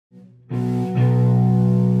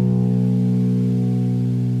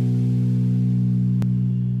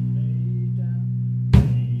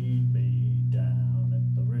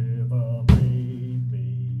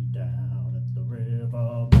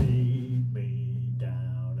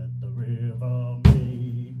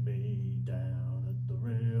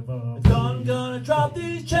drop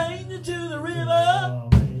these chains into the river.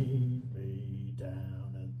 Meet me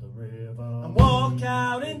down at the river. And walk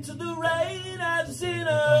out into the rain as a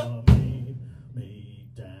sinner. Meet me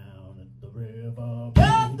down at the river.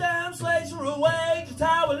 Goddamn slaves are away, just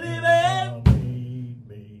how we're living. Meet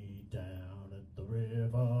me down at the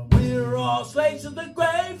river. We're all slaves of the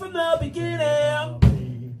grave from the beginning.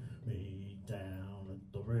 Meet me down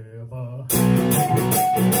at the river.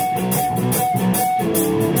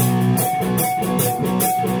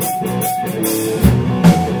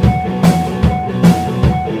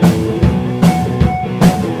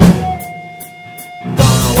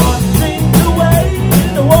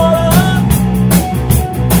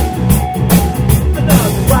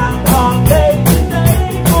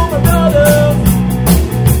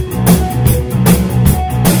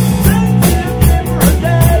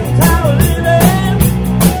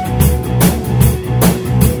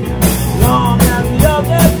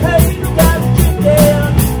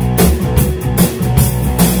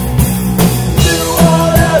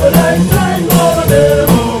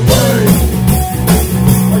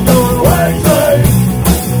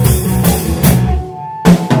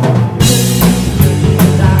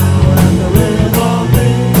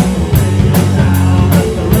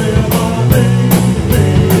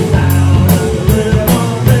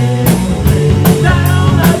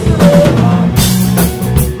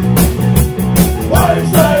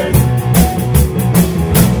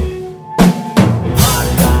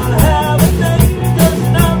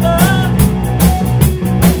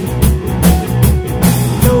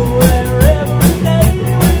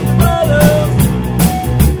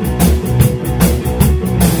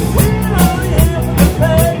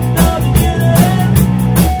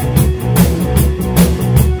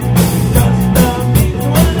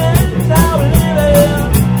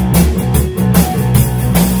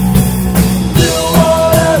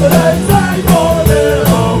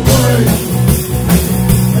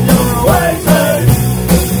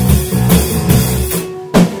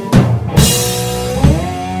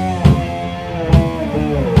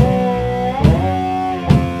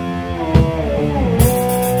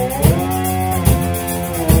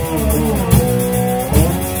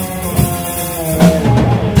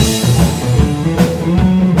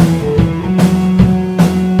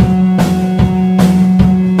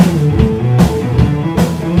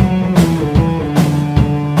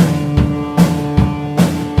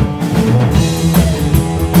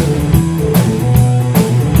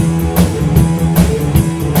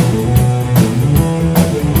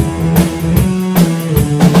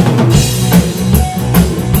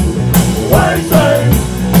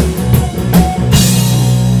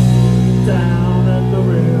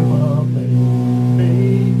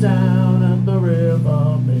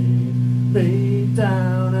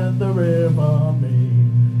 Down at the river,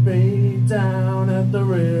 meet me down at the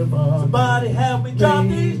river. Somebody help me drop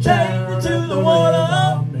these chains into the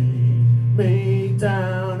water. Meet me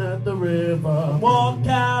down at the river. Walk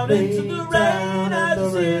out into the rain as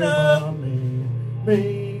a sinner. Meet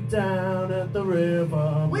me down at the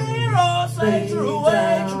river. We're all slaves are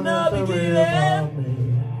away from the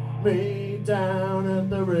beginning. Meet me down at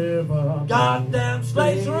the river. Goddamn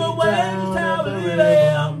slaves are away, just how we live.